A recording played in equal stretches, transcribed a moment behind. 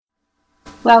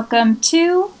Welcome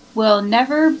to We'll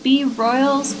Never Be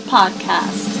Royals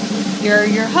podcast. Here are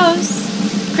your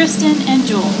hosts, Kristen and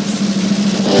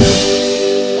Jules.